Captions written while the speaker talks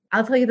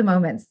I'll tell you the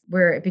moments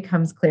where it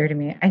becomes clear to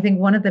me. I think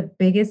one of the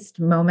biggest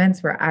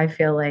moments where I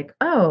feel like,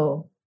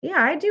 oh, yeah,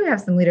 I do have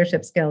some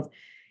leadership skills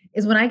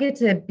is when I get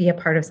to be a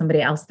part of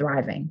somebody else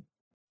thriving.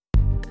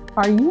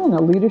 Are you in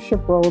a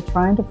leadership role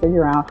trying to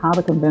figure out how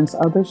to convince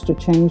others to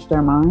change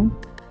their mind?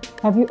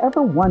 Have you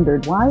ever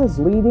wondered why is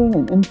leading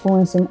and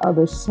influencing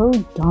others so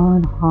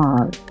darn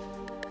hard?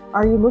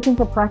 Are you looking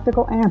for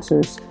practical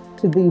answers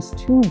to these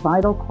two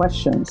vital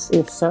questions?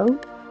 If so,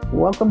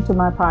 welcome to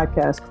my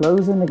podcast,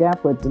 Closing the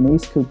Gap with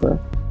Denise Cooper.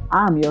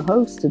 I'm your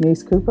host,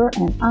 Denise Cooper,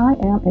 and I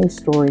am a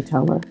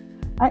storyteller.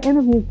 I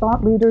interview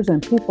thought leaders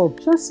and people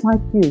just like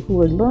you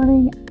who are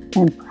learning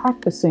and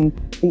practicing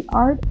the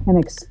art and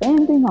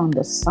expanding on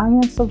the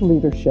science of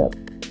leadership.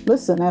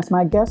 Listen as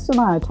my guests and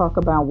I talk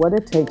about what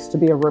it takes to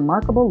be a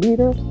remarkable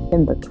leader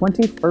in the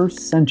 21st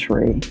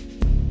century.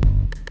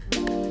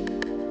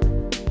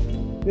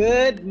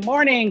 Good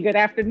morning, good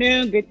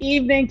afternoon, good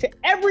evening to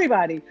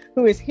everybody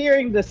who is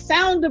hearing the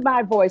sound of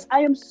my voice.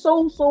 I am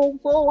so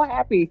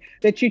happy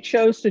that you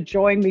chose to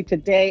join me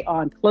today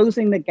on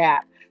Closing the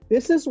Gap.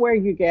 This is where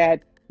you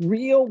get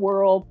real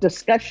world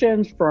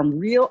discussions from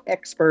real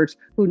experts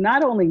who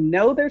not only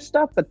know their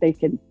stuff, but they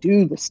can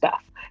do the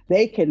stuff.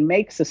 They can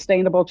make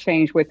sustainable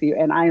change with you.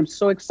 And I am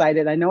so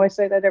excited. I know I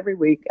say that every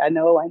week. I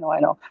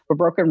know. For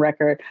broken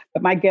record.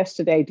 But my guest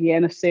today,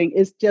 Deanna Singh,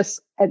 is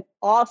just an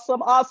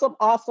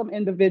awesome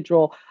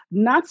individual.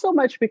 Not so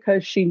much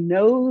because she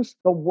knows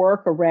the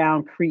work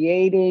around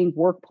creating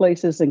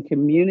workplaces and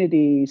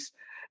communities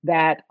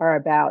that are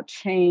about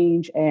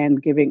change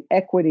and giving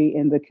equity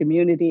in the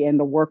community and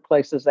the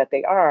workplaces that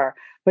they are.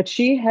 But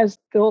she has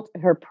built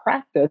her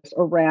practice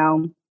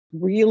around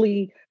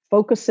really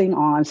focusing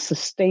on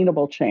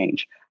sustainable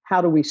change. How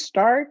do we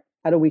start?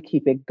 How do we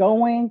keep it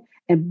going?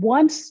 And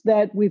once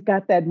that we've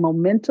got that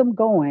momentum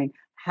going,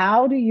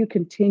 how do you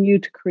continue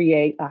to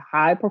create a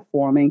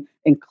high-performing,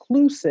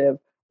 inclusive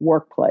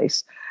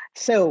workplace?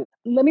 So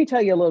let me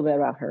tell you a little bit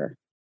about her.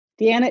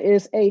 Deanna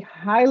is a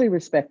highly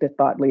respected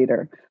thought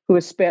leader who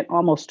has spent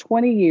almost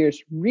 20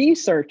 years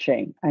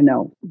researching,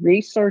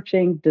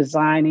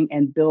 designing,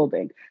 and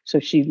building. So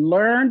she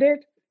learned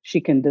it,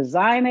 she can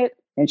design it,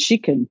 and she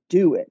can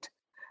do it.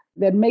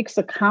 That makes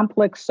the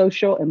complex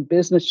social and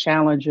business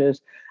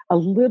challenges a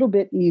little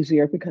bit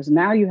easier because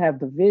now you have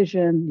the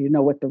vision, you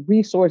know what the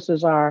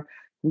resources are,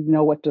 you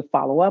know what to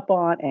follow up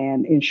on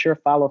and ensure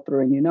follow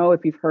through. And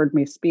if you've heard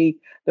me speak,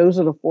 those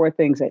are the four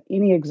things that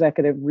any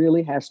executive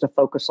really has to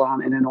focus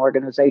on in an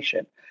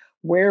organization.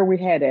 Where are we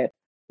headed?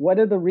 What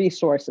are the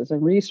resources?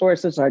 And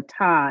resources are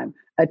time,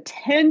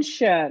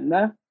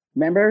 attention.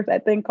 Remember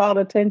that thing called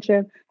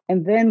attention?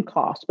 And then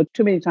cost. But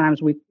too many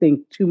times we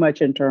think too much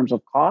in terms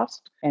of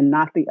cost and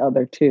not the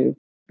other two.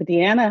 But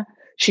Deanna,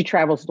 she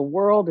travels the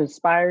world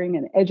inspiring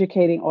and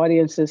educating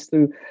audiences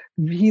through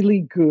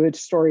really good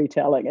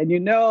storytelling. And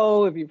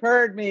if you've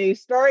heard me,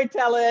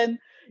 storytelling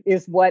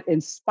is what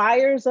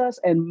inspires us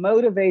and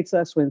motivates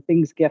us when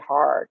things get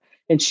hard.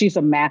 And she's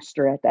a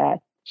master at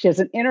that. She has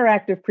an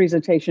interactive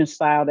presentation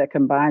style that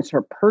combines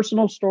her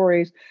personal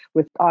stories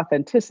with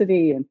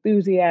authenticity,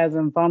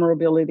 enthusiasm,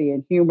 vulnerability,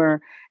 and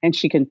humor. And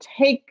she can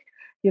take,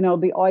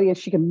 the audience,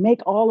 she can make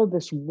all of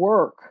this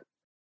work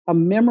a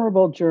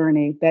memorable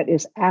journey that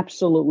is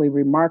absolutely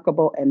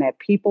remarkable and that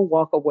people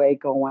walk away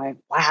going,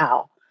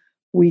 wow,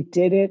 we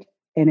did it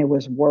and it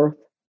was worth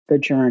the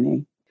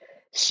journey.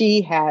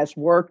 She has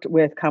worked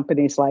with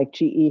companies like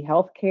GE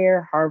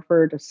Healthcare,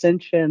 Harvard,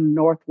 Ascension,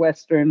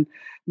 Northwestern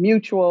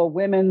Mutual,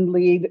 Women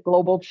Lead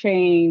Global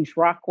Change,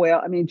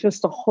 Rockwell.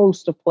 Just a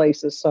host of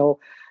places. So,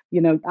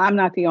 I'm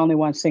not the only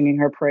one singing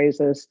her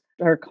praises.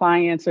 Her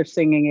clients are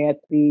singing it.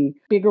 The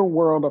bigger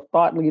world of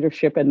thought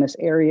leadership in this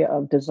area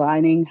of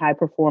designing high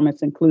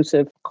performance,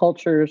 inclusive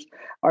cultures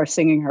are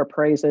singing her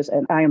praises.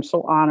 And I am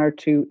so honored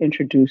to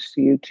introduce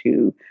you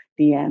to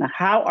Deanna.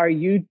 How are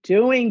you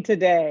doing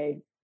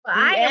today?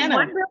 I am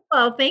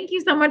wonderful. Thank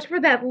you so much for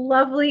that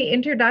lovely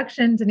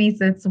introduction,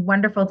 Denise. It's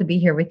wonderful to be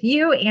here with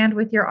you and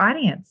with your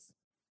audience.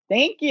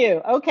 Thank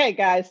you. Okay,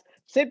 guys,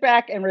 sit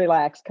back and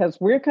relax because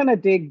we're going to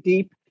dig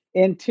deep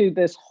into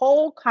this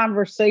whole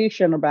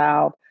conversation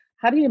about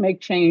how do you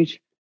make change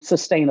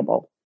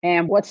sustainable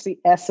and what's the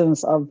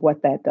essence of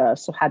what that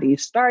does. So how do you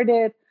start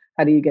it?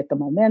 How do you get the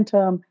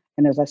momentum?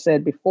 And as I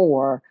said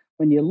before,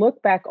 when you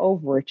look back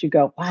over it, you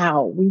go,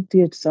 wow, we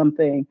did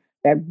something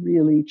that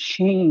really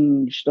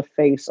changed the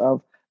face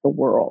of the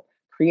world,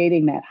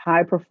 creating that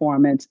high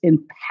performance,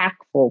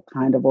 impactful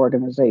kind of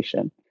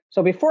organization.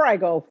 So before I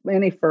go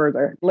any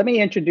further, let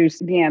me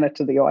introduce Deanna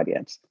to the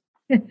audience.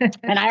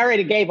 And I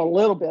already gave a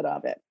little bit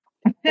of it.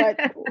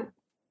 But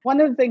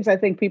one of the things I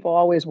think people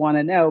always want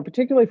to know,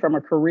 particularly from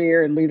a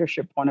career and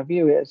leadership point of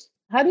view, is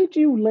how did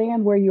you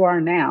land where you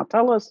are now?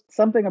 Tell us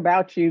something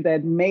about you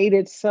that made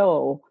it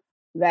so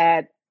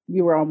that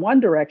you were on one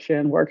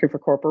direction working for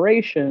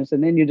corporations,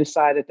 and then you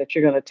decided that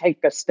you're going to take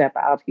a step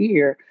out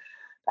here.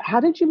 How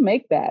did you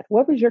make that?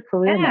 What was your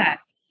career map?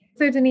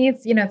 So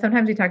Denise,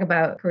 sometimes we talk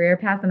about career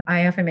path and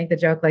I often make the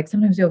joke, like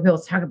sometimes you'll be able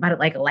to talk about it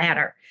like a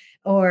ladder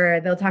or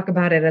they'll talk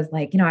about it as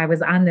like, I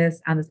was on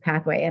this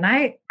pathway. And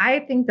I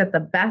think that the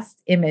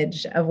best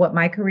image of what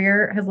my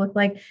career has looked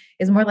like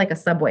is more like a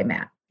subway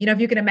map. If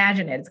you can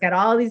imagine it, it's got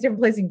all these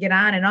different places you can get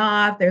on and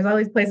off. There's all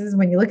these places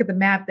when you look at the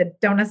map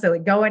that don't necessarily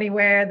go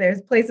anywhere.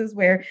 There's places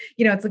where,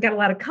 it's got a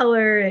lot of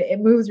color.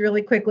 It moves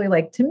really quickly.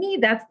 Like to me,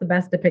 that's the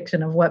best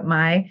depiction of what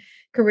my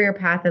career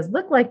path has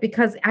looked like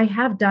because I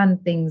have done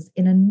things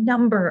in a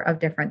number of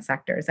different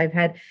sectors. I've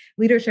had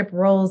leadership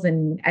roles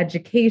in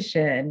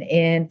education,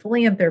 in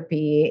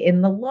philanthropy,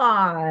 in the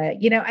law.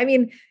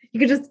 You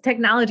could just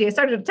technology. I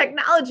started a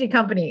technology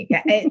company.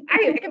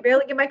 I can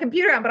barely get my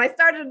computer on, but I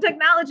started a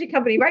technology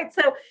company, right?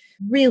 So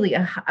really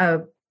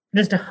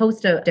just a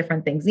host of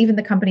different things. Even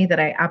the company that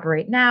I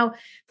operate now,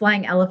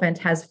 Flying Elephant,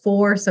 has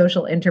 4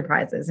 social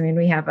enterprises.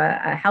 We have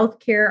a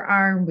healthcare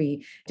arm,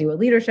 we do a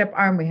leadership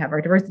arm, we have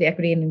our diversity,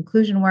 equity, and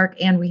inclusion work,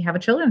 and we have a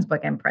children's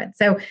book imprint.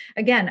 So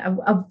again,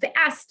 a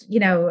vast,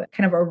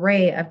 kind of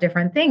array of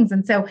different things.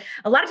 And so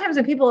a lot of times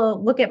when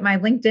people look at my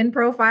LinkedIn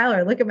profile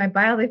or look at my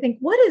bio, they think,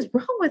 what is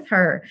wrong with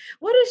her?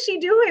 What is she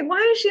doing?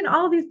 Why is she in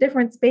all these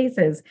different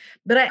spaces?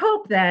 But I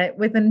hope that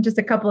within just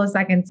a couple of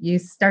seconds, you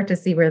start to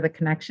see where the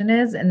connection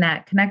is, and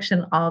that connection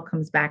all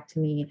comes back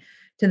to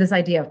this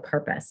idea of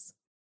purpose.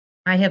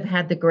 I have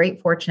had the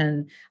great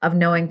fortune of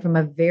knowing from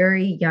a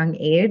very young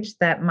age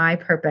that my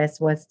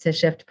purpose was to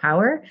shift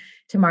power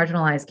to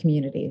marginalized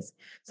communities.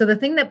 So the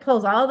thing that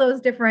pulls all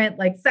those different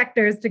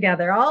sectors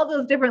together, all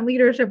those different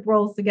leadership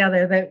roles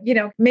together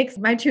that, makes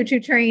my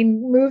choo-choo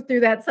train move through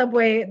that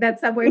subway path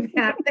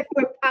that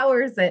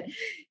empowers it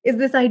is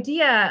this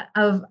idea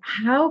of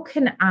how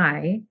can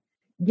I,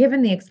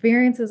 given the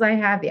experiences I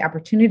have, the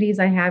opportunities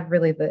I have,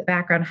 really the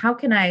background, how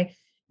can I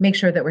make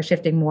sure that we're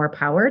shifting more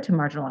power to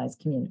marginalized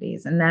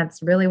communities? And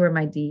that's really where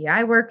my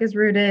DEI work is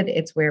rooted.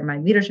 It's where my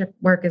leadership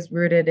work is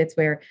rooted. It's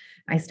where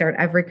I start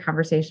every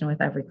conversation with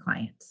every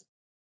client.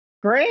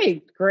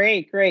 Great,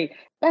 great, great.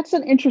 That's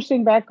an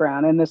interesting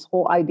background and this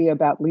whole idea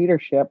about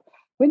leadership.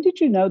 When did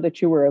you know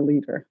that you were a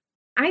leader?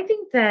 I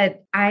think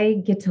that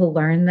I get to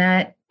learn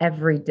that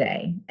every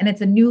day. And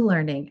it's a new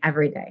learning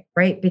every day,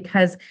 right?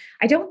 Because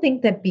I don't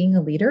think that being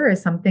a leader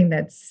is something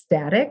that's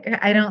static.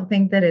 I don't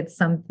think that it's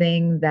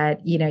something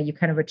that, you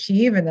kind of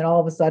achieve and then all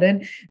of a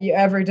sudden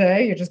every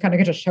day you're just kind of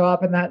going to show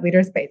up in that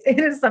leader space. It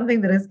is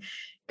something that is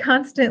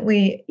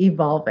constantly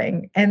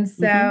evolving. And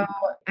so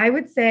I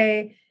would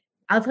say,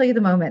 I'll tell you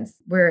the moments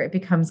where it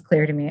becomes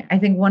clear to me. I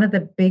think one of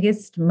the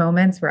biggest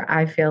moments where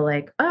I feel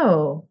like,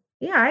 oh,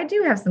 yeah, I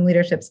do have some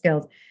leadership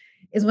skills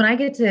is when I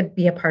get to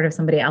be a part of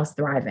somebody else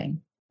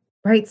thriving,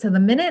 right? So the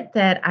minute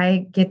that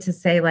I get to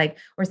say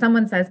or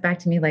someone says back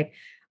to me, I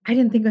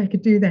didn't think I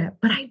could do that,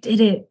 but I did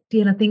it.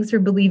 Deanna, thanks for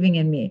believing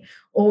in me,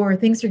 or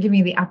thanks for giving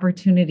me the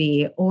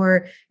opportunity,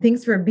 or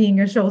thanks for being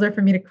a shoulder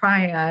for me to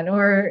cry on,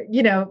 or,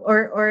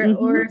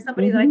 or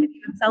somebody that I can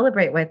even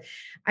celebrate with.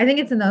 I think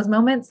it's in those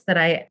moments that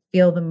I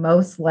feel the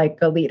most like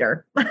a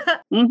leader.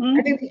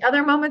 I think the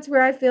other moments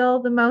where I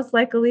feel the most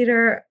like a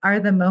leader are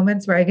the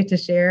moments where I get to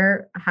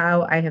share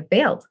how I have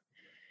failed.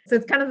 So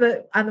it's kind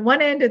of on the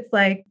one end, it's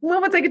like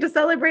moments I get to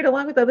celebrate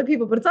along with other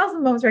people, but it's also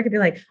the moments where I could be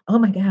like, oh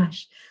my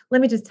gosh,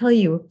 let me just tell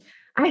you,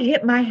 I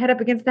hit my head up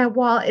against that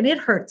wall and it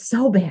hurt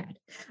so bad.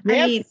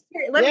 Yes.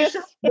 Let me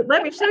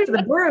show you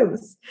the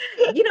bruise.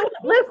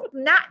 Let's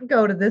not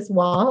go to this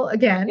wall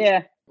again.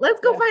 Yeah.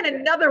 Let's go find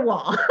another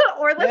wall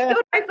or let's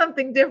go try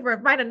something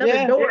different, find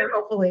another door,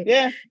 hopefully.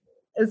 Yeah.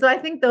 So I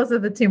think those are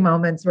the 2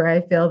 moments where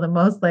I feel the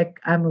most like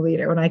I'm a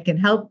leader, when I can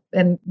help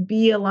and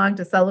be along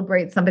to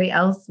celebrate somebody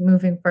else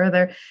moving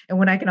further. And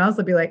when I can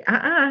also be like,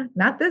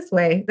 not this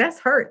way. This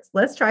hurts.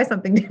 Let's try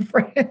something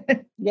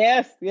different.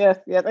 Yes.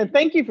 And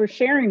thank you for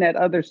sharing that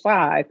other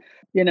side.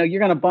 You're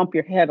going to bump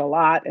your head a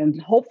lot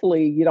and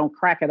hopefully you don't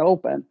crack it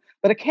open.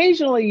 But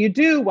occasionally you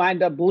do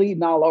wind up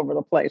bleeding all over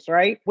the place,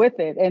 right? With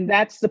it. And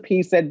that's the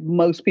piece that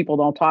most people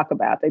don't talk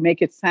about. They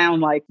make it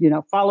sound like,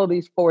 follow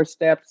these 4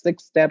 steps,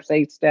 6 steps,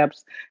 8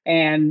 steps,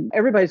 and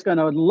everybody's going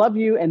to love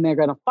you and they're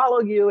going to follow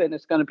you and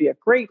it's going to be a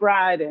great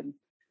ride. And,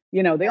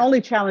 the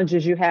only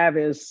challenges you have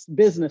is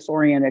business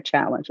oriented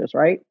challenges,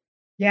 right?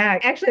 Yeah,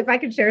 actually, if I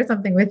could share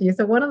something with you.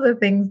 So one of the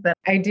things that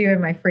I do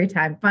in my free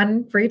time,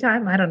 fun free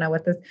time, I don't know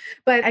what this,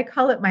 but I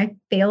call it my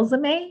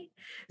fails-a-may.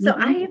 So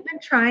I have been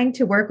trying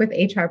to work with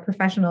HR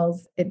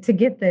professionals to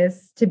get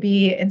this to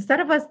be,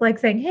 instead of us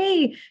saying,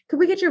 hey, could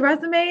we get your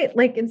resume?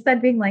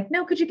 Instead being like,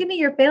 no, could you give me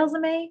your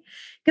fails-a-may?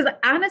 Because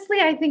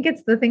honestly, I think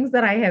it's the things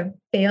that I have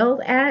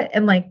failed at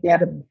and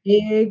the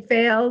big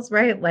fails,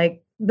 right?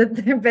 That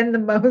have been the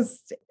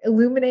most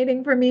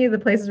illuminating for me, the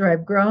places where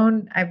I've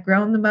grown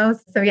the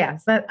most. So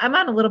so I'm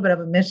on a little bit of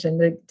a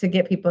mission to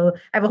get people,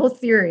 I have a whole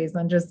series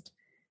on just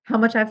how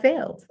much I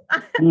failed,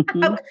 how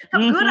good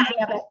I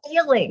am at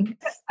failing.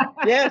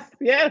 Yes.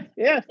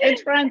 And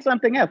trying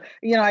something else.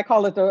 I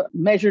call it the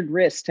measured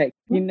risk take.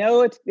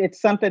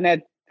 It's something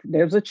that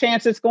there's a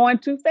chance it's going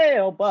to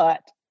fail,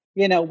 but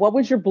what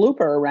was your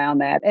blooper around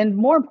that? And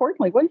more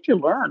importantly, what did you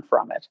learn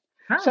from it?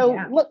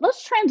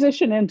 Let's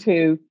transition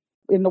into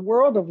In the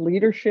world of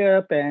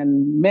leadership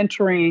and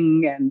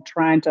mentoring and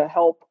trying to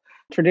help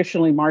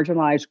traditionally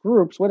marginalized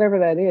groups, whatever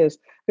that is,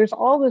 there's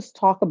all this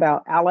talk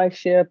about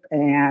allyship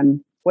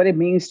and what it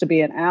means to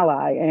be an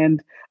ally.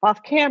 And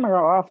off camera,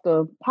 or off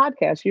the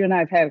podcast, you and I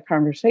have had a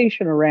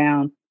conversation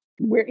around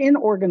we're in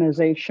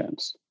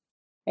organizations.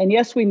 And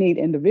yes, we need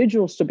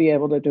individuals to be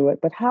able to do it,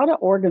 but how do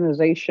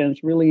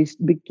organizations really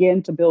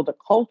begin to build a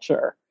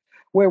culture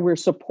where we're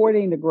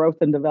supporting the growth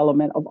and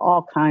development of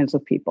all kinds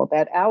of people?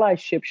 That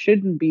allyship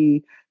shouldn't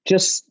be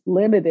just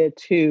limited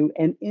to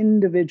an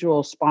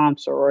individual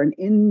sponsor or an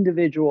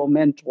individual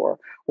mentor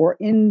or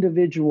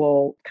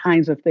individual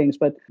kinds of things.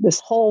 But this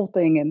whole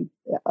thing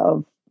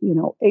of,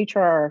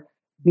 HR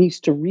needs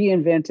to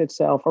reinvent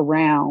itself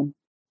around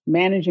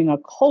managing a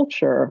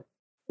culture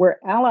where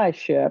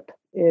allyship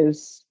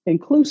is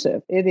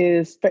inclusive. It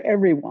is for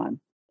everyone,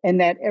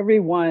 and that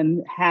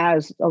everyone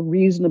has a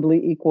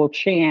reasonably equal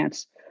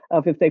chance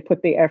of if they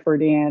put the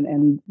effort in,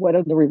 and what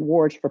are the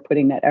rewards for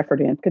putting that effort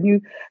in. Can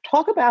you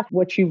talk about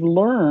what you've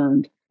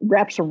learned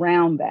wraps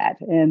around that,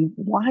 and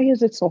why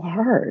is it so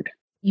hard?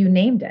 You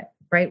named it,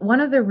 right? One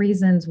of the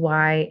reasons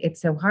why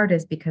it's so hard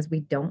is because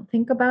we don't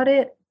think about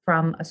it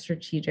from a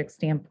strategic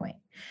standpoint.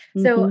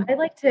 So I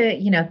like to,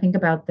 think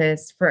about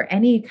this for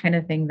any kind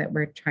of thing that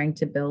we're trying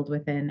to build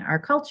within our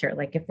culture.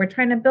 Like if we're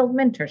trying to build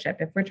mentorship,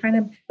 if we're trying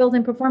to build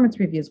in performance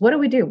reviews, what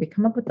do? We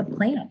come up with a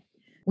plan.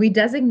 We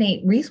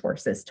designate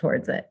resources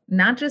towards it,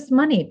 not just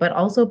money, but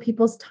also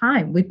people's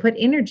time. We put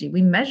energy,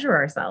 we measure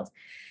ourselves.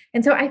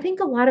 And so I think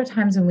a lot of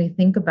times when we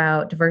think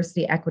about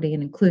diversity, equity,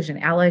 and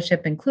inclusion,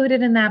 allyship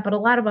included in that, but a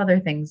lot of other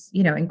things,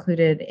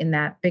 included in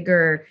that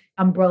bigger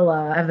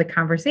umbrella of the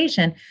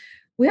conversation,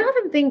 we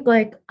often think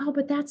like, oh,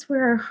 but that's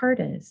where our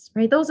heart is,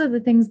 right? Those are the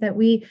things that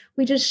we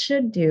just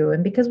should do.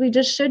 And because we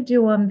just should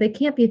do them, they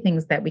can't be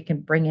things that we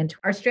can bring into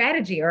our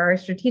strategy or our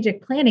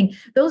strategic planning.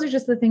 Those are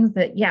just the things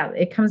that,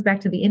 it comes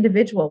back to the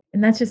individual.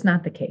 And that's just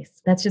not the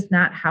case. That's just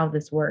not how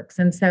this works.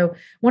 And so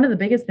one of the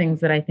biggest things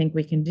that I think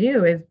we can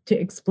do is to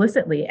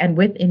explicitly and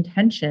with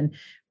intention,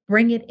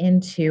 bring it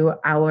into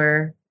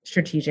our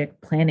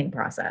strategic planning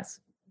process.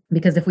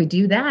 Because if we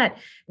do that,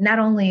 not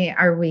only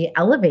are we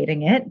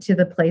elevating it to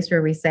the place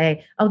where we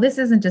say, oh, this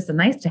isn't just a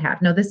nice to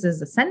have. No, this is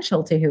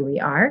essential to who we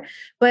are.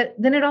 But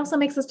then it also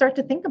makes us start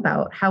to think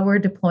about how we're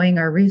deploying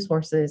our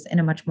resources in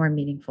a much more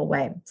meaningful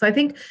way. So I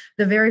think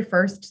the very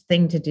first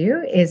thing to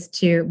do is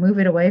to move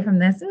it away from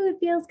this, oh, it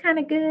feels kind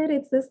of good.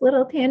 It's this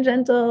little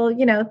tangential,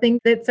 thing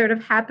that sort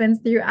of happens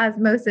through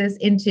osmosis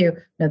into,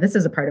 no, this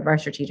is a part of our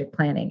strategic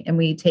planning. And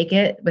we take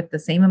it with the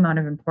same amount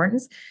of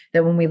importance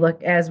that when we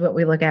look what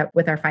we look at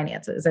with our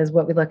finances, as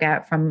what we look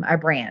at from our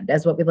brand,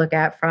 as what we look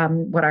at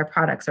from what our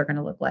products are going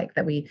to look like,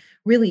 that we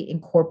really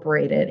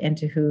incorporate it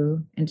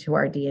into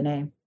our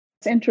DNA.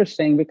 It's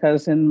interesting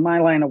because in my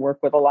line of work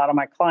with a lot of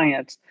my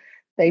clients,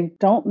 they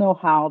don't know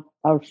how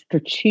a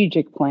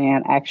strategic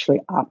plan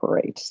actually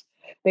operates.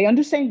 They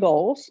understand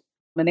goals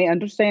and they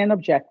understand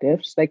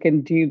objectives. They can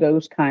do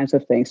those kinds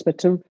of things.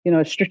 But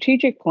a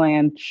strategic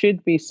plan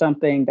should be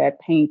something that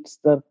paints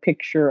the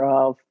picture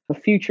of the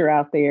future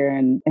out there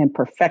and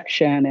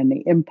perfection and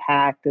the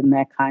impact and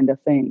that kind of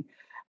thing.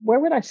 Where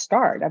would I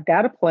start? I've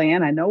got a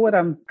plan. I know what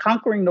I'm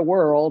conquering the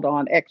world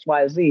on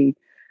XYZ,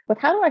 but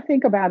how do I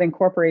think about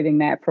incorporating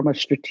that from a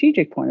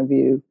strategic point of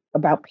view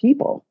about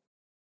people?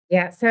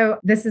 Yeah. So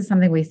this is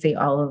something we see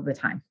all of the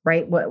time,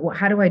 right?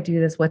 How do I do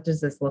this? What does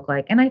this look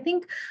like? And I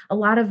think a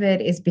lot of it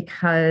is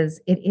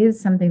because it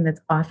is something that's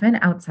often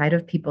outside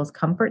of people's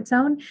comfort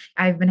zone.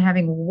 I've been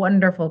having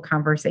wonderful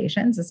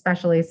conversations,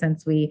 especially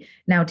since we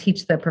now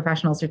teach the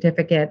professional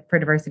certificate for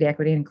diversity,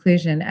 equity, and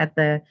inclusion at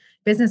the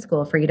business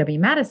school for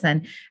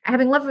UW-Madison,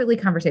 having lovely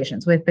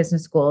conversations with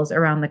business schools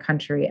around the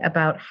country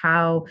about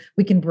how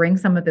we can bring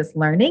some of this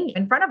learning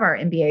in front of our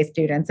MBA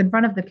students, in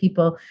front of the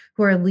people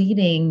who are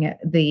leading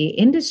the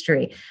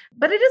industry.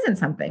 But it isn't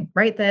something,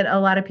 right, that a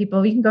lot of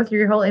people, you can go through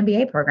your whole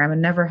MBA program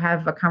and never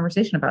have a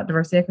conversation about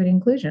diversity, equity,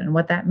 inclusion and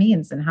what that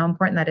means and how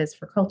important that is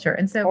for culture.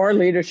 And so, or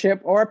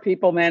leadership or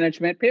people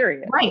management,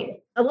 period.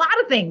 Right. A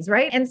lot of things,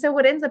 right? And so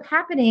what ends up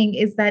happening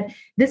is that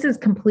this is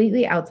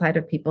completely outside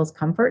of people's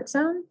comfort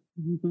zone.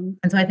 Mm-hmm.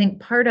 And so I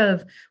think part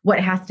of what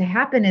has to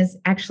happen is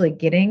actually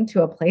getting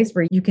to a place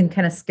where you can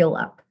kind of skill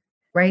up,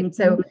 right? Mm-hmm.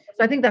 So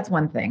I think that's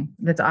one thing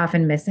that's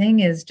often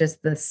missing is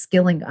just the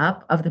skilling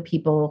up of the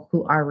people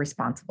who are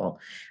responsible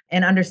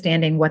and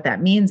understanding what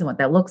that means and what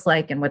that looks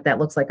like and what that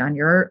looks like on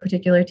your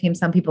particular team.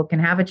 Some people can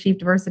have a chief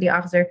diversity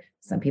officer.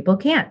 Some people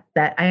can't.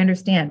 That I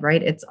understand,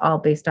 right? It's all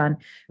based on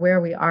where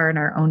we are in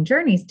our own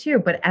journeys too.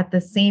 But at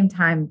the same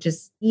time,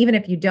 just even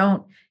if you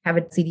don't have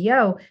a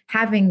CDO,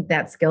 having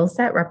that skill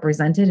set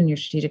represented in your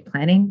strategic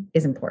planning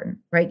is important,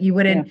 right? You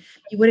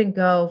wouldn't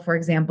go, for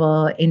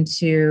example,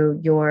 into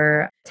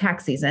your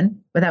tax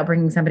season without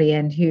bringing somebody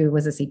in who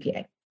was a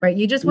CPA, right?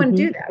 You just wouldn't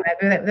do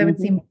that. That would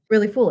seem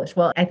really foolish.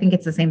 Well, I think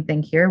it's the same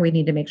thing here. We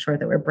need to make sure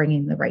that we're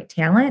bringing the right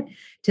talent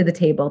to the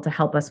table to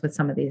help us with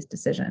some of these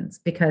decisions.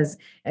 Because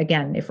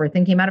again, if we're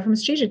thinking about it from a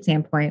strategic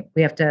standpoint,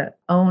 we have to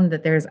own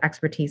that there's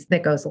expertise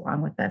that goes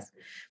along with this.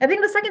 I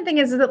think the second thing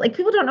is that like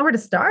people don't know where to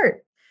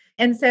start.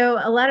 And so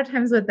a lot of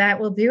times what that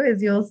will do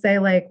is you'll say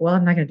like, well,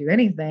 I'm not going to do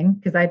anything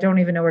because I don't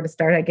even know where to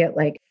start. I get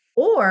like,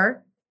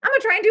 or I'm going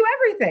to try and do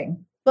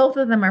everything. Both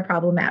of them are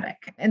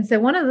problematic. And so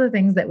one of the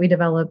things that we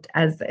developed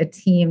as a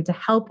team to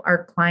help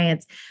our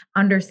clients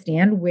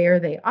understand where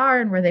they are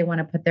and where they want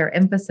to put their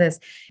emphasis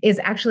is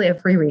actually a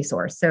free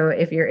resource. So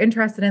if you're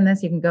interested in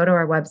this, you can go to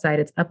our website.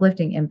 It's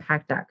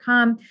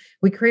upliftingimpact.com.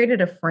 We created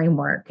a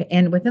framework,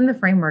 and within the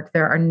framework,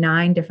 there are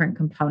 9 different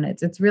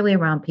components. It's really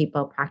around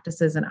people,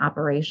 practices, and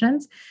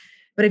operations.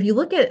 But if you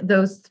look at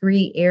those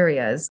 3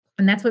 areas,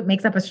 and that's what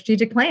makes up a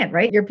strategic plan,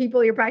 right? Your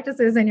people, your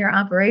practices, and your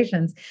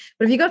operations.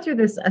 But if you go through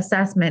this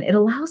assessment, it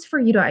allows for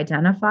you to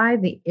identify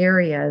the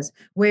areas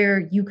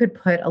where you could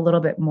put a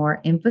little bit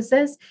more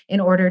emphasis in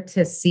order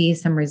to see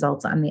some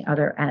results on the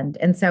other end.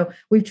 And so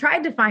we've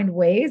tried to find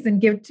ways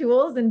and give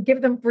tools and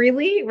give them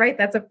freely, right?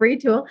 That's a free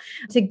tool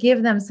to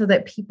give them so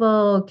that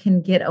people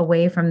can get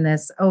away from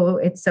this, oh,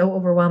 it's so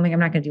overwhelming, I'm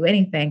not going to do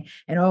anything.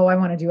 And oh, I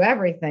want to do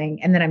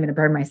everything. And then I'm going to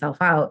burn myself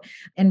out,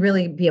 and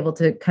really be able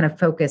to kind of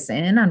focus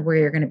in on where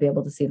you're going to be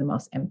able to see the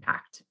most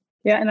impact.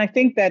 Yeah, and I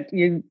think that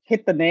you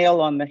hit the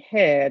nail on the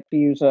head, to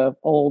use a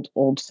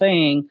old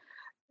saying,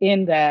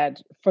 in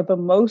that for the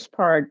most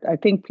part, I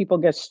think people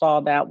get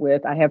stalled out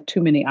with, I have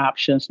too many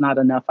options, not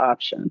enough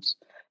options.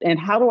 And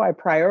how do I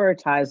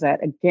prioritize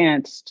that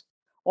against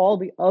all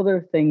the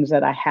other things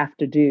that I have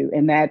to do?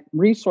 And that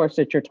resource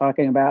that you're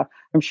talking about,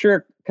 I'm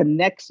sure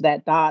connects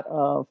that dot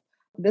of,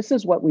 this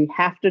is what we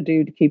have to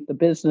do to keep the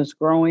business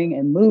growing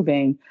and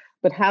moving,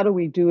 but how do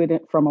we do it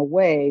from a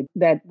way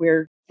that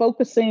we're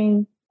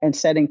focusing and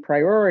setting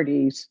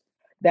priorities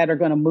that are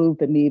going to move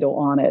the needle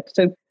on it?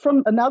 So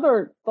from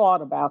another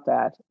thought about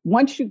that,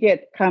 once you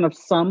get kind of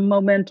some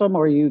momentum,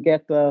 or you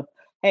get the,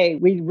 hey,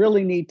 we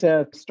really need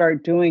to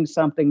start doing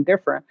something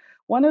different.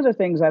 One of the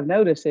things I've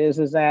noticed is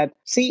that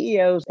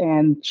CEOs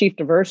and chief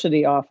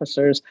diversity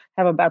officers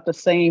have about the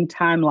same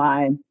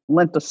timeline,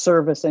 length of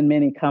service in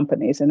many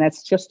companies, and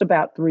that's just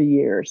about 3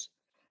 years.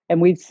 And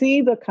we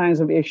see the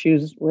kinds of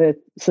issues with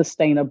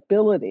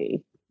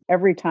sustainability.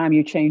 Every time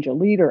you change a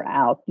leader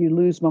out, you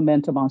lose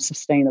momentum on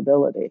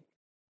sustainability.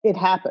 It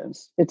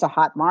happens. It's a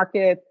hot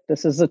market.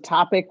 This is a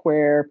topic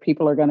where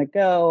people are going to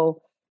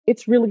go.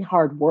 It's really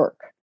hard work.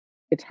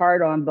 It's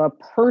hard on the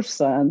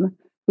person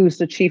who's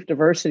the chief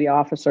diversity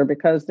officer,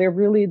 because they're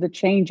really the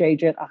change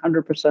agent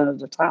 100% of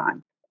the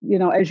time. You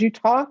know, as you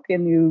talk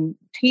and you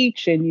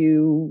teach and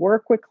you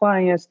work with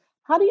clients,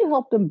 how do you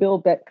help them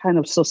build that kind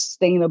of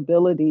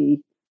sustainability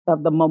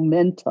of the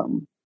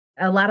momentum?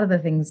 A lot of the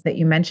things that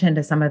you mentioned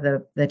are some of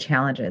the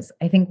challenges.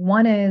 I think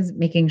one is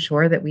making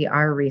sure that we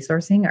are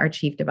resourcing our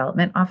chief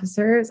development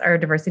officers, our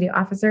diversity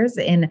officers,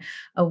 in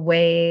a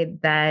way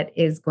that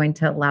is going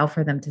to allow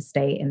for them to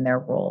stay in their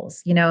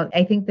roles. You know,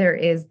 I think there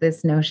is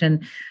this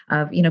notion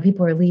of, you know,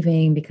 people are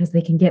leaving because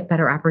they can get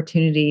better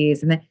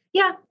opportunities. And then,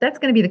 yeah, that's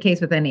going to be the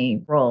case with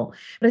any role.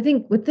 But I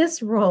think with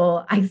this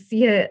role, I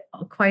see it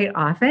quite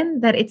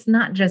often that it's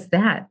not just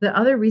that. The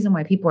other reason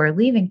why people are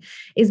leaving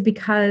is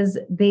because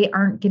they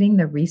aren't getting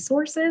the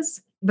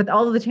resources, but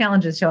all of the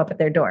challenges show up at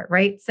their door,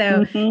 right?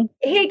 So,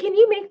 hey, can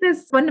you make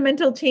this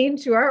fundamental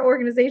change to our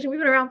organization? We've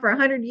been around for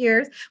 100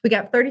 years. We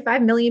got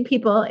 35 million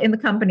people in the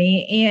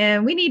company,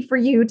 and we need for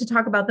you to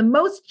talk about the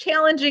most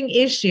challenging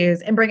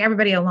issues and bring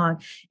everybody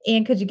along.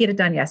 And could you get it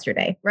done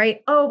yesterday,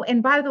 right? Oh,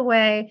 and by the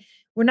way,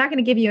 we're not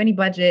going to give you any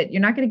budget.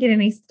 You're not going to get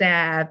any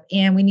staff,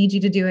 and we need you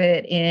to do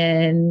it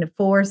in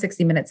 4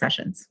 60-minute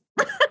sessions.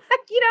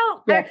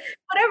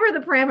 Whatever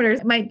the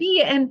parameters might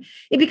be. And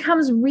it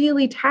becomes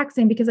really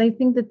taxing, because I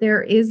think that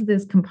there is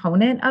this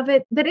component of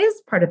it that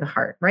is part of the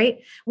heart, right?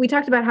 We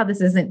talked about how this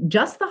isn't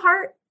just the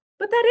heart,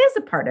 but that is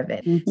a part of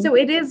it. So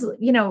it is,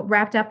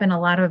 wrapped up in a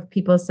lot of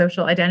people's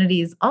social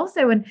identities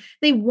also, and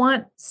they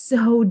want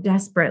so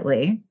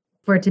desperately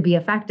for it to be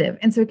effective.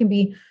 And so it can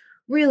be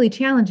really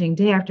challenging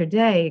day after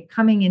day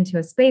coming into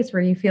a space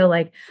where you feel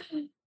like,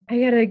 I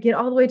got to get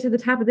all the way to the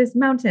top of this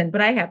mountain, but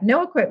I have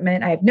no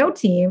equipment. I have no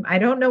team. I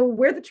don't know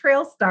where the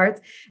trail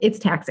starts. It's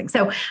taxing.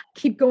 So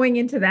keep going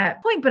into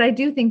that point. But I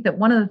do think that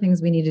one of the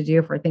things we need to do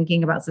if we're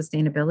thinking about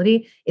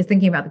sustainability is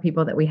thinking about the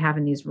people that we have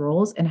in these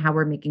roles and how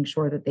we're making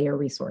sure that they are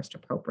resourced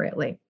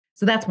appropriately.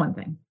 So that's one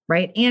thing,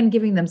 right? And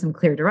giving them some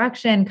clear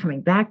direction,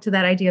 coming back to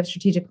that idea of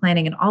strategic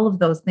planning and all of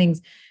those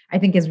things, I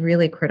think is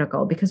really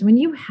critical, because when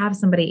you have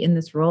somebody in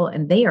this role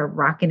and they are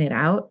rocking it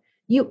out,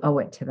 you owe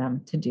it to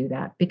them to do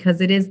that,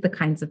 because it is the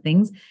kinds of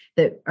things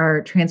that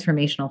are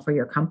transformational for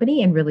your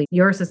company and really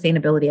your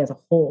sustainability as a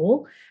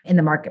whole in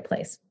the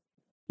marketplace.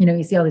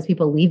 You see all these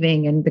people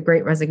leaving and the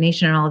great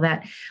resignation and all of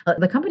that.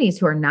 The companies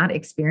who are not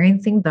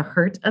experiencing the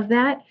hurt of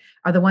that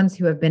are the ones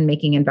who have been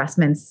making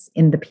investments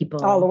in the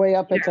people all the way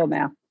up until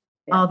now.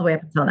 Yeah. All the way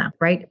up until now,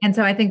 right? And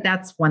so I think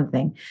that's one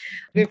thing.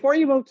 Before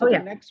you move to the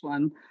next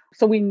one,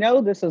 so we know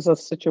this is a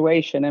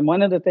situation. And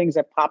one of the things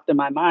that popped in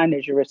my mind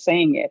as you were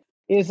saying it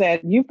is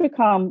that you've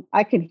become,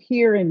 I can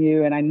hear in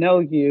you, and I know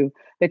you,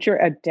 that you're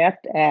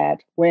adept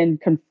at when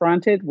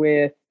confronted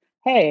with,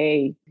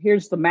 hey,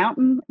 here's the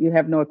mountain, you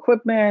have no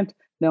equipment,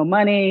 no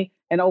money,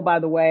 And oh, by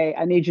the way,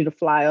 I need you to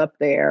fly up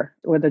there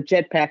with a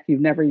jetpack you've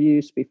never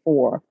used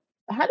before.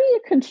 How do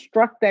you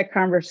construct that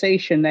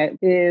conversation that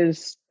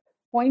is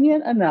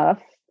poignant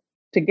enough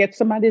to get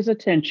somebody's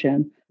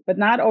attention, but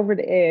not over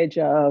the edge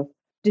of,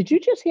 did you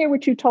just hear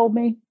what you told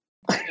me?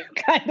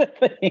 kind of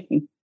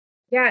thing.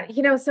 Yeah,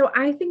 so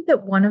I think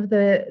that one of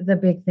the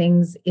big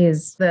things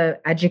is the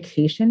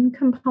education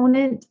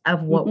component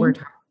of what we're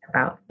talking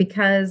about.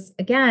 Because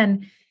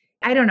again,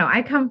 I don't know,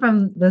 I come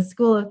from the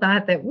school of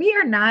thought that we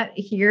are not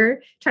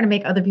here trying to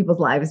make other people's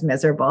lives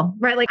miserable,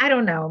 right? Like, I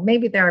don't know,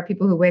 maybe there are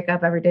people who wake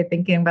up every day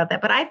thinking about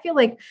that, but I feel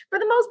like for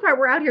the most part,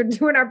 we're out here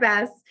doing our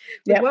best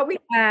with what we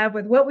have,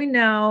 with what we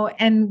know,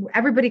 and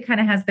everybody kind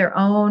of has their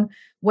own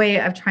way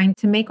of trying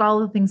to make all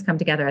the things come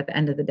together at the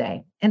end of the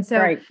day. And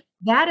so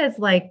that is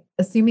like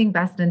assuming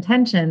best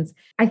intentions.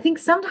 I think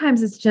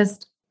sometimes it's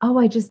just, oh,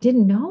 I just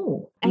didn't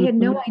know. I had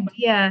no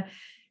idea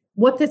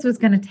what this was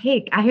going to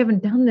take. I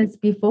haven't done this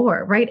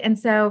before, right? And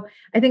so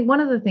I think one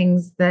of the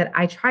things that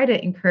I try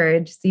to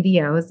encourage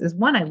CDOs is,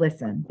 one, I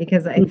listen,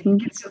 because I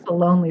think it's just a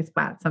lonely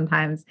spot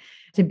sometimes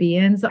to be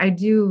in. So I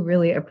do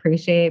really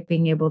appreciate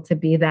being able to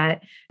be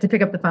that, to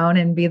pick up the phone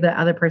and be the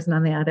other person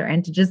on the other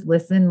end, to just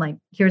listen, like,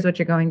 here's what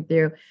you're going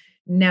through.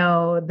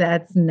 No,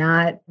 that's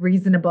not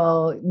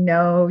reasonable.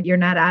 No, you're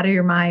not out of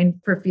your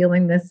mind for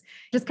feeling this.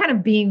 Just kind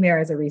of being there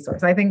as a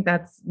resource. I think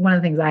that's one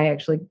of the things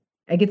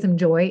I get some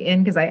joy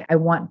in, because I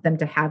want them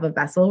to have a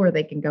vessel where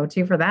they can go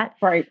to for that.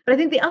 Right. But I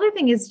think the other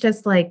thing is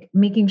just like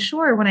making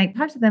sure when I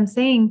talk to them,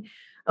 saying,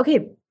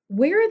 okay,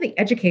 where are the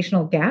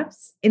educational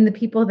gaps in the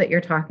people that you're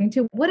talking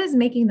to? What is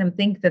making them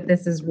think that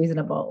this is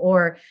reasonable?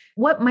 Or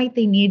what might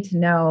they need to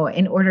know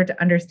in order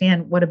to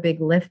understand what a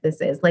big lift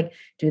this is? Like,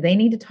 do they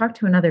need to talk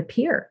to another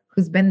peer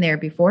who's been there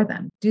before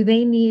them? Do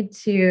they need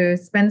to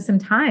spend some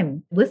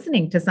time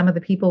listening to some of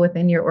the people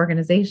within your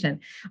organization?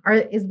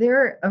 Is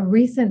there a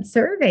recent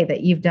survey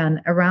that you've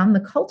done around the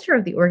culture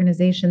of the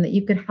organization that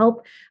you could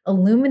help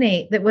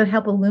illuminate, that would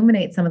help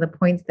illuminate some of the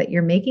points that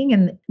you're making,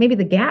 and maybe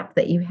the gap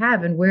that you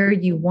have and where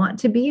you want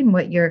to be and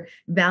what your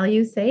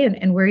values say,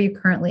 and where you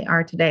currently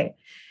are today?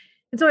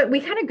 And so we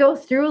kind of go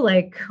through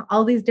like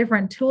all these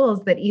different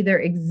tools that either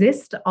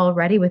exist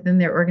already within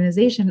their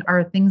organization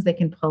or things they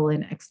can pull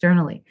in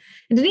externally.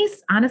 And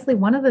Denise, honestly,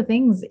 one of the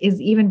things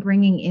is even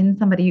bringing in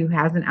somebody who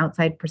has an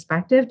outside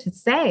perspective to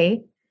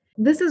say,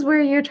 this is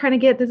where you're trying to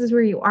get, this is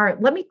where you are.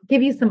 Let me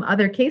give you some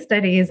other case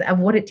studies of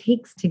what it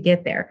takes to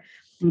get there.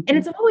 And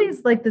it's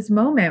always like this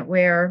moment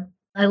where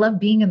I love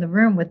being in the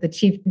room with the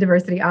chief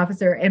diversity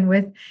officer and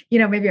with,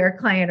 maybe our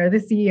client or the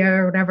CEO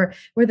or whatever,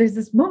 where there's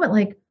this moment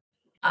like,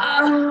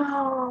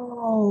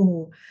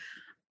 oh,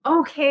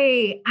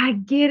 okay, I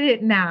get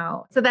it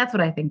now. So that's what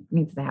I think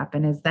needs to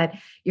happen, is that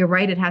you're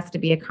right. It has to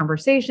be a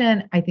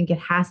conversation. I think it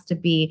has to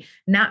be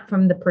not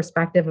from the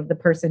perspective of the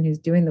person who's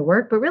doing the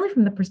work, but really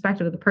from the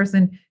perspective of the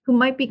person who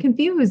might be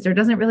confused or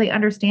doesn't really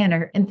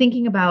understand, and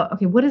thinking about,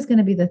 okay, what is going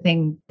to be the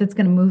thing that's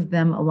going to move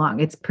them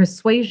along? It's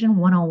persuasion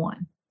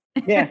 101.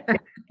 Yeah.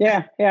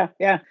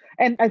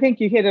 And I think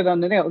you hit it on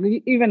the nail.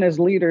 Even as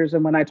leaders,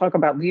 and when I talk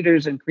about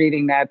leaders and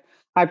creating that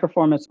high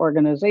performance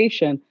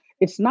organization,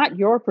 it's not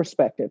your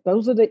perspective.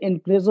 Those are the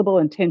invisible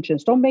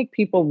intentions. Don't make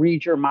people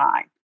read your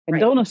mind, and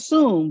don't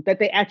assume that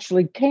they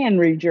actually can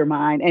read your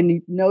mind and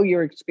you know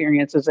your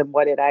experiences and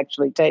what it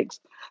actually takes.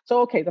 So,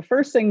 okay, the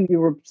first thing you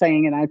were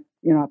saying, and I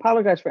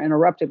apologize for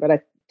interrupting,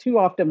 but too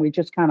often we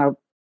just kind of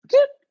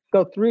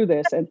go through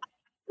this. And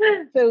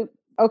so,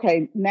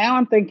 okay, now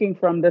I'm thinking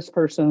from this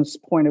person's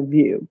point of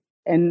view,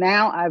 and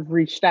now I've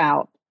reached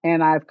out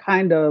and I've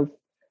kind of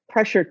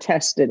pressure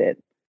tested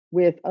it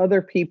with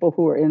other people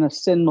who are in a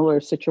similar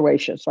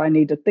situation. So I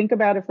need to think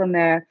about it from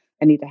there.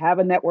 I need to have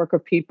a network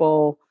of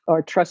people or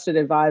a trusted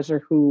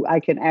advisor who I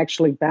can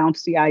actually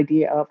bounce the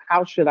idea of,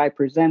 how should I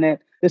present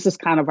it? This is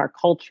kind of our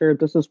culture.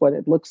 This is what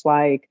it looks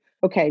like.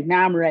 Okay,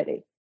 now I'm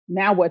ready.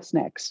 Now what's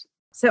next?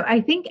 So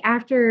I think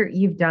after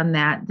you've done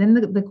that, then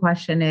the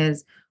question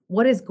is,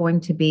 what is going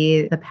to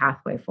be the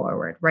pathway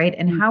forward, right?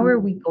 And how are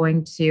we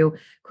going to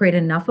create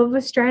enough of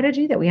a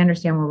strategy that we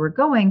understand where we're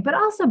going, but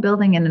also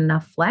building in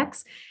enough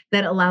flex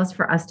that allows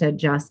for us to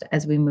adjust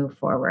as we move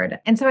forward?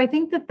 And so I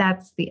think that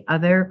that's the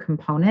other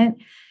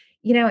component,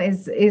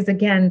 is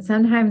again,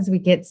 sometimes we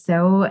get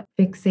so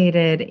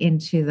fixated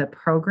into the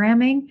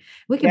programming.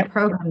 We can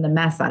program the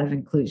mess out of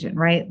inclusion,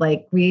 right?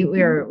 Like we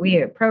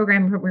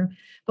program,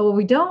 but what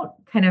we don't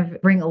kind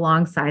of bring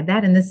alongside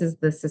that, and this is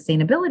the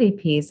sustainability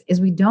piece, is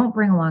we don't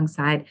bring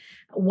alongside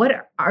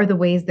what are the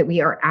ways that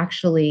we are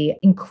actually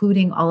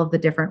including all of the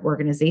different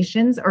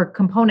organizations or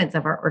components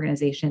of our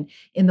organization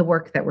in the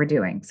work that we're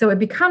doing. So it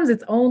becomes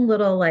its own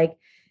little, like,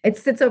 it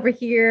sits over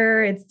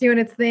here, it's doing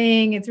its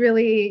thing. It's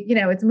really,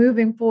 it's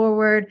moving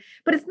forward,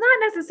 but it's not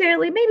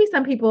necessarily, maybe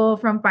some people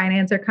from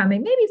finance are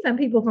coming, maybe some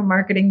people from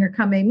marketing are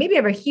coming, maybe I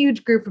have a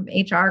huge group from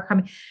HR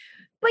coming,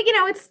 but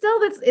it's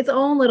still its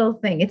own little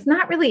thing. It's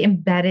not really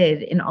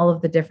embedded in all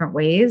of the different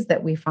ways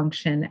that we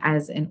function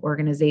as an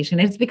organization.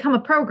 It's become a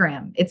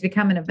program. It's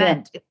become an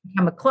event. It's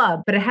become a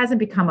club, but it hasn't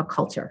become a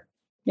culture.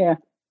 Yeah.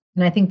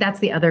 And I think that's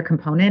the other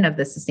component of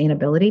the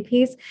sustainability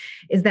piece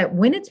is that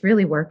when it's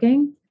really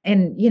working,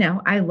 and,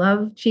 I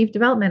love chief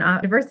development,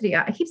 diversity.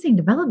 I keep saying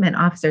development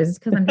officers. It's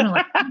because I'm doing a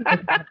lot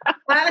of that.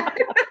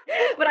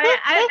 But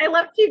I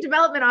love chief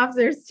development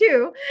officers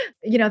too.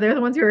 They're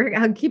the ones who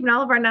are keeping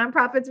all of our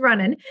nonprofits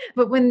running.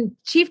 But when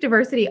chief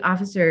diversity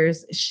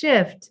officers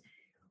shift,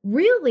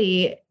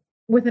 really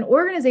with an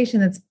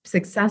organization that's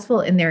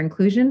successful in their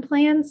inclusion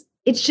plans,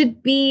 it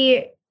should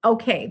be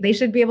okay. They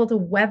should be able to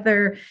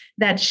weather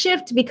that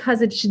shift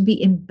because it should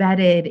be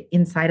embedded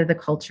inside of the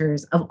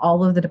cultures of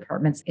all of the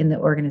departments in the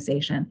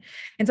organization.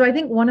 And so I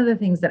think one of the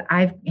things that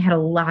I've had a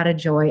lot of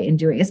joy in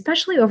doing,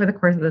 especially over the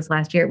course of this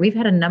last year, we've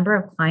had a number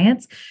of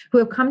clients who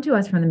have come to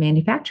us from the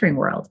manufacturing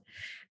world.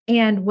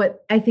 And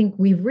what I think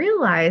we've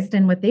realized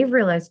and what they've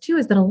realized too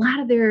is that a lot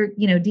of their,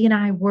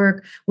 D&I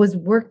work was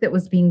work that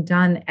was being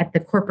done at the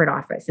corporate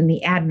office and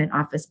the admin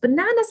office, but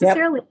not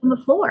necessarily on the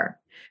floor.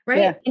 Right.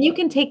 Yeah. And you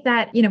can take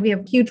that, we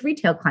have a huge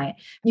retail client.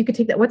 You could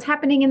take that, what's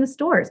happening in the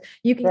stores.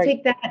 You can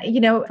take that,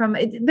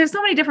 there's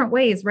so many different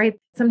ways, right?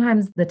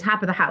 Sometimes the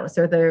top of the house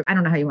or I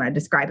don't know how you want to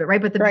describe it,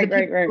 right? But right.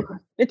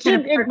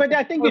 But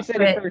I think you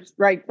said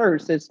it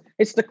first.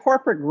 It's the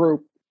corporate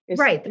group is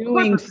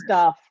doing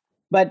stuff.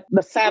 But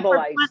the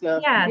satellites,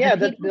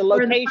 the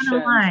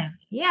location.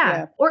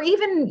 Yeah. Or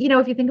even,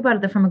 if you think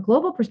about it from a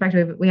global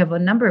perspective, we have a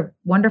number of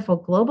wonderful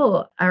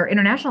global or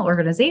international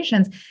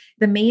organizations.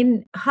 The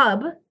main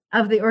hub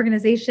of the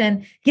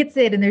organization gets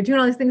it and they're doing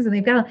all these things and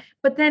they've got,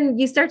 but then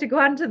you start to go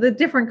out into the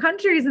different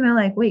countries and they're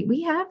like, wait,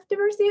 we have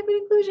diversity, equity,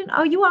 inclusion.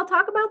 Oh, you all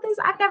talk about this?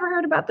 I've never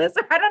heard about this.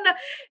 I don't know.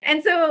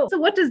 And so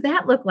what does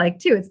that look like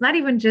too? It's not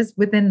even just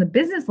within the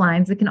business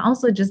lines. It can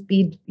also just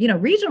be,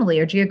 regionally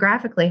or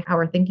geographically how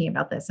we're thinking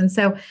about this. And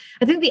so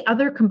I think the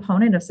other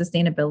component of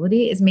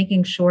sustainability is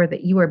making sure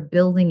that you are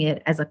building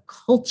it as a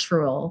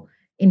cultural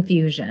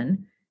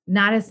infusion,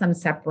 not as some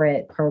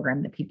separate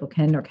program that people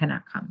can or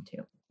cannot come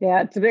to.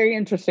 Yeah, it's very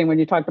interesting when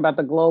you talk about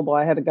the global.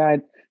 I had a guy,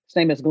 his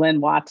name is Glenn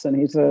Watson.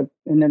 He's an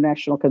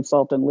international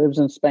consultant, lives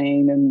in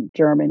Spain and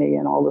Germany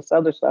and all this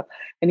other stuff.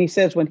 And he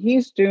says when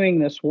he's doing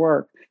this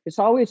work, it's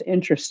always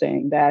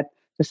interesting that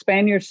the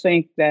Spaniards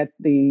think that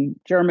the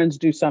Germans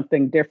do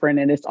something different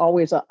and it's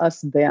always a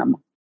us, them.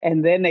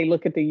 And then they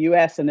look at the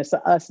US and it's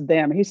a us,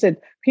 them. He said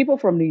people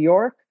from New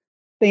York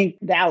think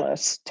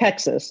Dallas,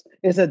 Texas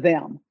is a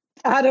them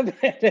out of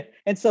it.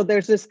 And so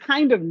there's this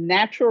kind of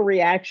natural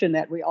reaction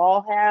that we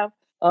all have.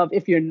 Of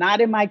if you're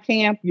not in my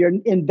camp, you're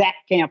in that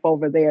camp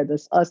over there,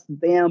 this us,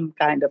 them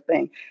kind of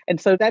thing. And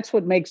so that's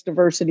what makes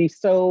diversity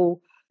so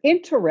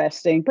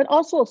interesting, but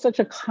also such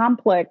a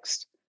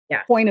complex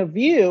point of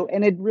view.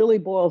 And it really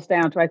boils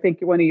down to, I think,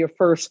 one of your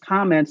first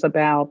comments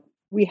about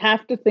we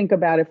have to think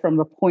about it from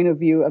the point of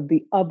view of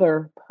the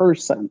other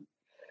person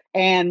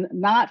and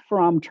not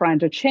from trying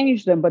to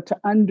change them, but to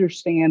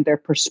understand their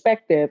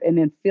perspective and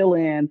then fill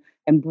in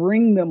and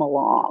bring them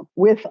along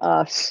with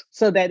us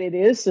so that it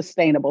is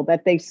sustainable,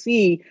 that they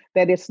see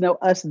that it's no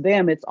us,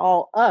 them, it's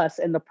all us.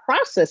 And the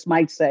process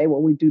might say,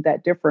 well, we do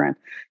that different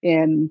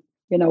in,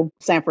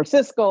 San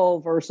Francisco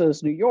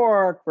versus New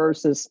York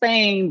versus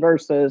Spain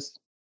versus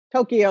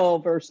Tokyo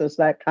versus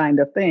that kind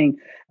of thing.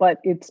 But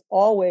it's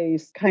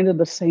always kind of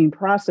the same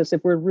process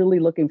if we're really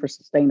looking for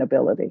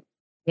sustainability.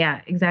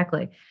 Yeah,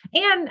 exactly.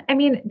 And I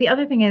mean, the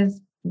other thing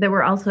is that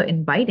we're also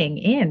inviting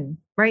in,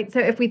 right? So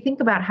if we think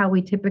about how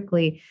we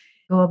typically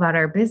go about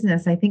our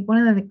business, I think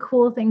one of the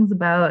cool things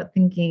about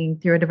thinking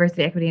through a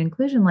diversity, equity, and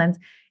inclusion lens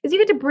is you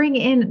get to bring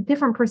in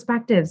different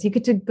perspectives. You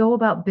get to go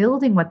about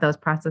building what those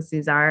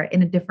processes are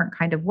in a different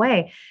kind of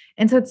way.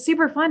 And so it's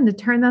super fun to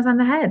turn those on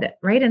the head,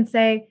 right? And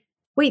say,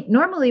 wait,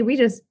 normally we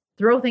just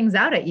throw things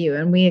out at you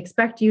and we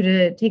expect you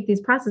to take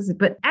these processes.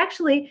 But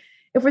actually,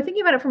 if we're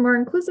thinking about it from a more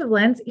inclusive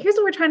lens, here's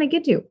what we're trying to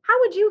get to. How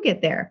would you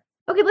get there?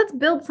 Okay, let's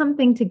build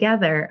something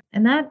together.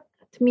 And that,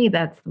 to me,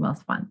 that's the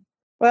most fun.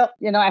 Well,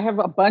 I have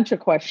a bunch of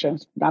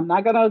questions. I'm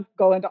not going to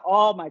go into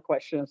all my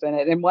questions in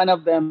it. And one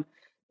of them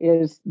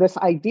is this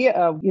idea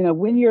of,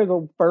 when you're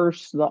the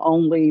first, the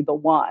only, the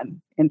one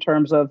in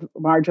terms of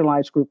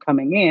marginalized group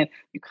coming in,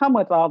 you come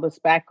with all this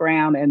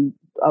background and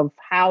of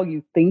how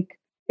you think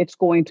it's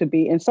going to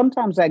be. And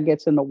sometimes that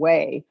gets in the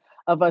way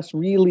of us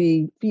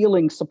really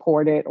feeling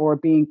supported or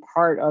being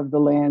part of the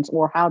lens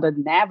or how to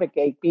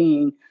navigate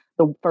being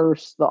the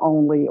first, the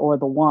only, or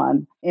the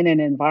one in an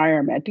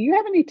environment. Do you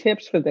have any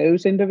tips for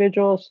those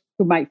individuals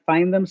who might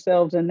find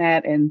themselves in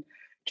that and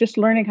just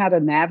learning how to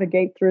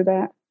navigate through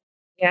that?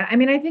 Yeah, I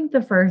mean, I think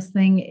the first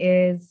thing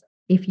is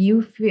if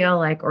you feel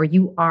like, or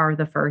you are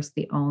the first,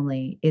 the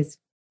only, is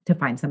to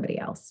find somebody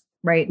else,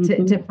 right?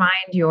 Mm-hmm. To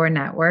find your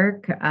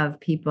network of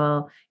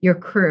people, your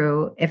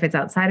crew, if it's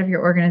outside of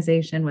your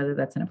organization, whether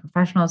that's in a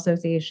professional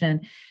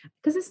association,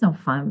 because it's no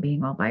fun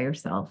being all by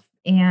yourself.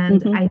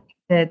 And I think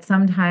that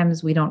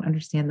sometimes we don't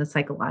understand the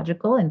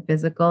psychological and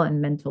physical and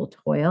mental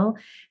toil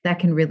that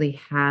can really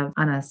have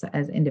on us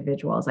as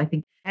individuals. I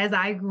think as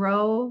I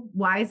grow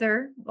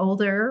wiser,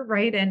 older,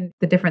 right, and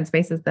the different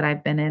spaces that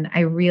I've been in, I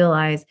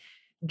realize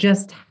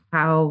just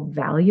how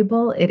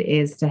valuable it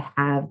is to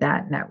have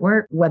that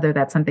network, whether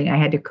that's something I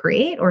had to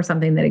create or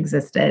something that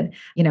existed,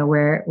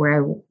 where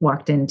I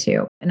walked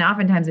into. And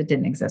oftentimes it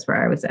didn't exist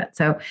where I was at.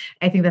 So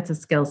I think that's a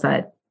skill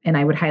set and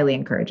I would highly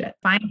encourage it.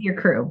 Find your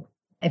crew.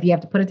 If you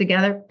have to put it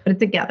together,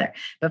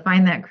 but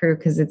find that crew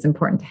because it's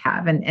important to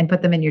have and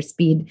put them in your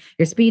speed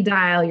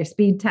dial, your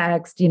speed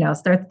text,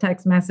 start the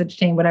text message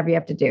chain, whatever you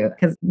have to do,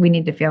 because we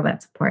need to feel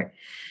that support.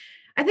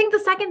 I think the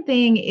second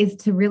thing is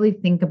to really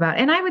think about,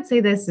 and I would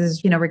say this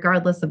is,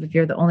 regardless of if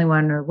you're the only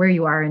one or where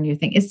you are in your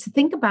thing, is to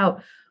think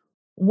about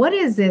what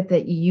is it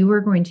that you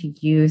are going to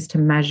use to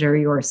measure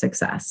your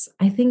success.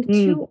 I think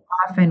too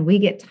often we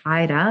get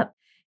tied up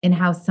in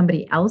how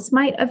somebody else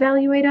might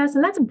evaluate us.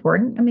 And that's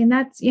important. I mean,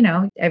 that's,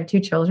 I have 2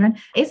 children.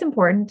 It's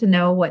important to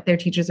know what their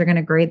teachers are going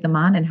to grade them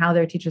on and how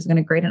their teachers are going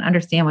to grade and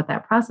understand what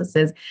that process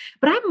is.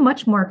 But I'm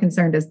much more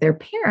concerned as their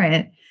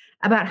parent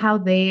about how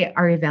they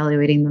are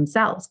evaluating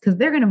themselves because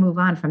they're going to move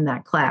on from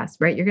that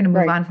class, right? You're going to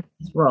move on from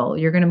this role.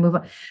 You're going to move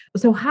on.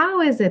 So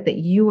how is it that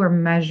you are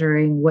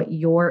measuring what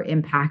your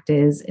impact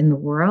is in the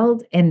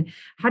world? And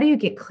how do you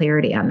get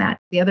clarity on that?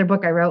 The other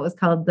book I wrote was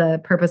called The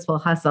Purposeful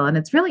Hustle. And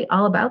it's really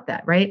all about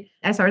that, right?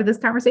 I started this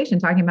conversation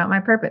talking about my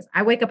purpose.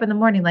 I wake up in the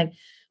morning like,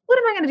 what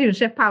am I going to do to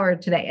shift power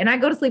today? And I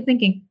go to sleep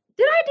thinking,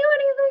 did I do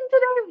anything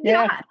today?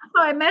 Yeah.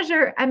 So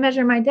I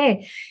measure my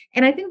day.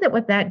 And I think that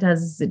what that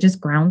does is it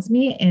just grounds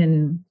me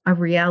in a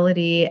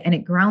reality and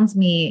it grounds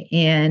me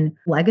in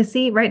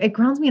legacy, right? It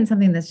grounds me in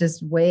something that's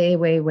just way,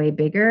 way, way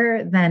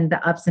bigger than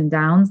the ups and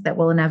downs that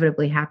will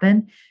inevitably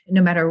happen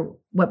no matter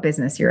what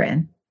business you're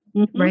in,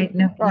 right?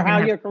 No, or how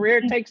your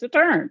career takes a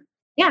turn.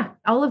 Yeah.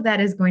 All of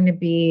that is going to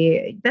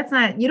be,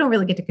 you don't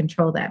really get to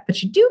control that,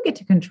 but you do get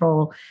to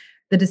control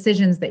the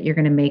decisions that you're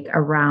going to make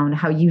around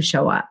how you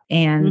show up.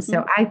 And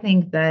so I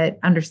think that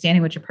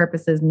understanding what your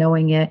purpose is,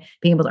 knowing it,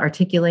 being able to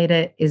articulate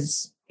it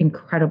is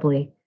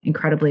incredibly,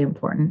 incredibly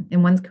important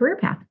in one's career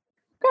path.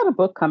 Got a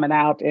book coming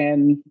out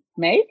in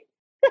May.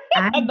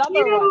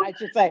 Another one, I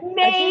should say.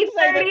 May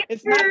 31st.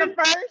 It's not the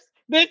first.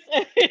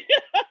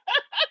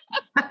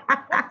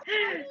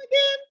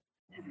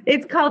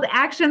 It's called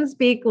Actions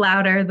Speak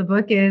Louder. The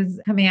book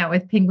is coming out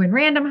with Penguin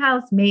Random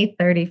House May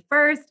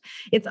 31st.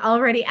 It's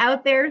already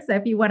out there. So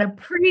if you want to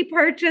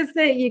pre-purchase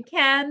it, you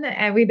can.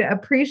 And we'd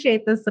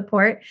appreciate the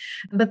support.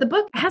 But the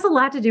book has a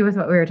lot to do with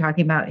what we were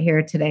talking about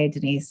here today,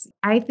 Denise.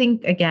 I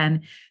think,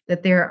 again,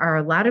 that there are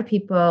a lot of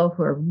people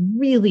who are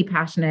really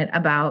passionate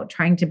about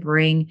trying to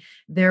bring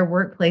their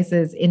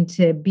workplaces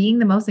into being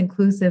the most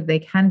inclusive they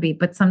can be.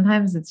 But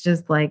sometimes it's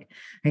just like,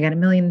 I got a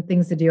million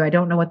things to do. I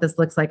don't know what this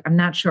looks like. I'm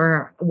not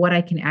sure what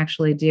I can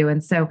actually do.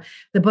 And so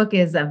the book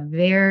is a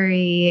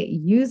very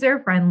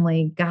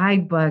user-friendly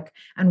guidebook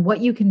on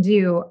what you can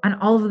do on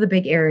all of the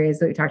big areas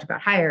that we talked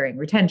about: hiring,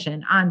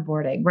 retention,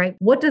 onboarding, right?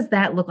 What does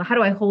that look like? How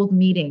do I hold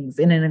meetings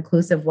in an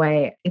inclusive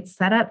way? It's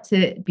set up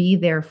to be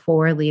there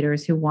for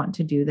leaders who want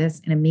to do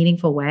this in a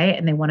meaningful way,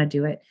 and they want to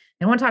do it.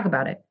 They don't want to talk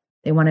about it.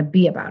 They want to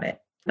be about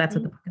it. That's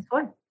what the book is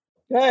for.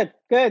 Good.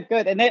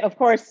 And then, of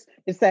course,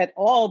 it's at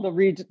all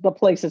the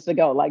places to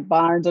go, like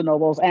Barnes and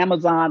Nobles,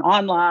 Amazon,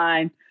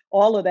 online,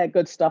 all of that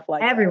good stuff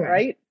like everywhere, that,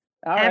 right?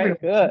 All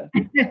everywhere.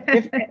 Right,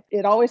 good.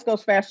 It always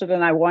goes faster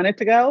than I want it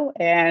to go.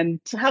 And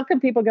how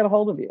can people get a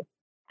hold of you?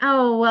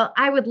 Oh, well,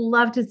 I would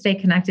love to stay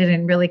connected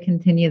and really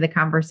continue the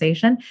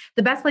conversation.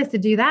 The best place to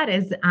do that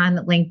is on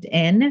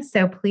LinkedIn.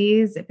 So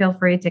please feel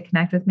free to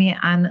connect with me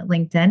on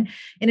LinkedIn.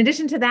 In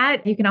addition to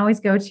that, you can always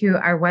go to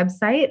our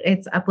website.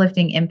 It's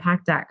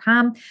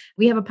upliftingimpact.com.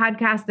 We have a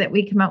podcast that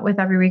we come out with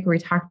every week where we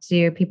talk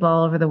to people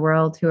all over the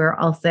world who are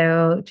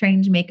also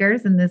change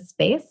makers in this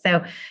space.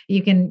 So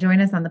you can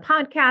join us on the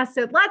podcast.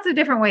 So lots of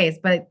different ways,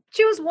 but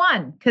choose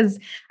one because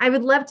I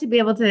would love to be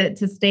able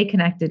to stay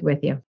connected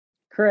with you.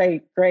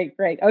 Great.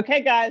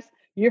 Okay, guys,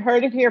 you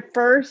heard it here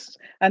first.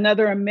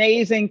 Another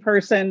amazing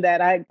person that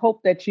I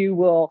hope that you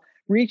will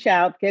reach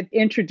out, get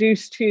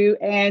introduced to,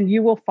 and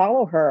you will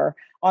follow her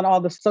on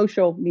all the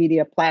social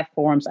media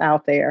platforms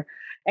out there.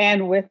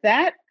 And with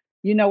that,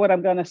 you know what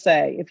I'm going to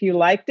say. If you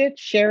liked it,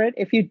 share it.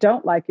 If you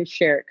don't like it,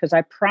 share it, because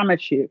I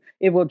promise you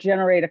it will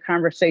generate a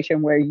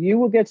conversation where you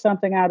will get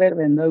something out of it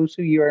and those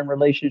who you're in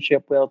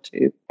relationship will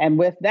too. And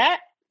with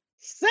that,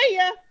 see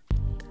ya.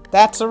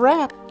 That's a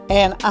wrap.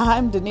 And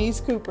I'm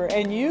Denise Cooper,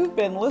 and you've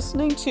been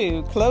listening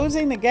to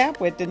Closing the Gap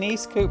with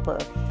Denise Cooper.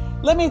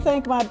 Let me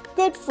thank my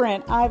good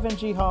friend Ivan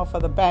G. Hall for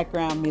the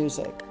background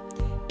music.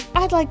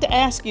 I'd like to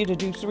ask you to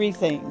do 3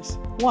 things.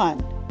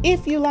 1,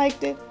 if you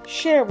liked it,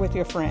 share it with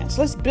your friends.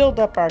 Let's build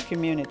up our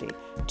community.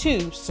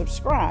 2,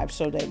 subscribe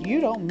so that you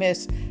don't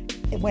miss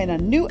when a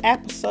new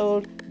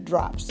episode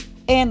drops.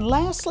 And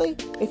lastly,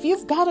 if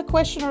you've got a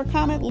question or a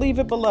comment, leave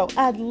it below.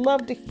 I'd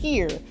love to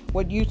hear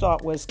what you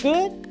thought was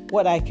good,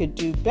 what I could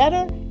do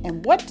better,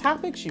 and what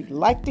topics you'd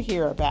like to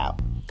hear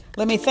about.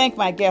 Let me thank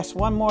my guests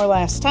one more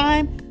last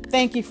time.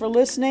 Thank you for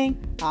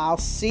listening. I'll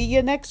see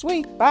you next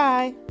week.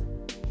 Bye.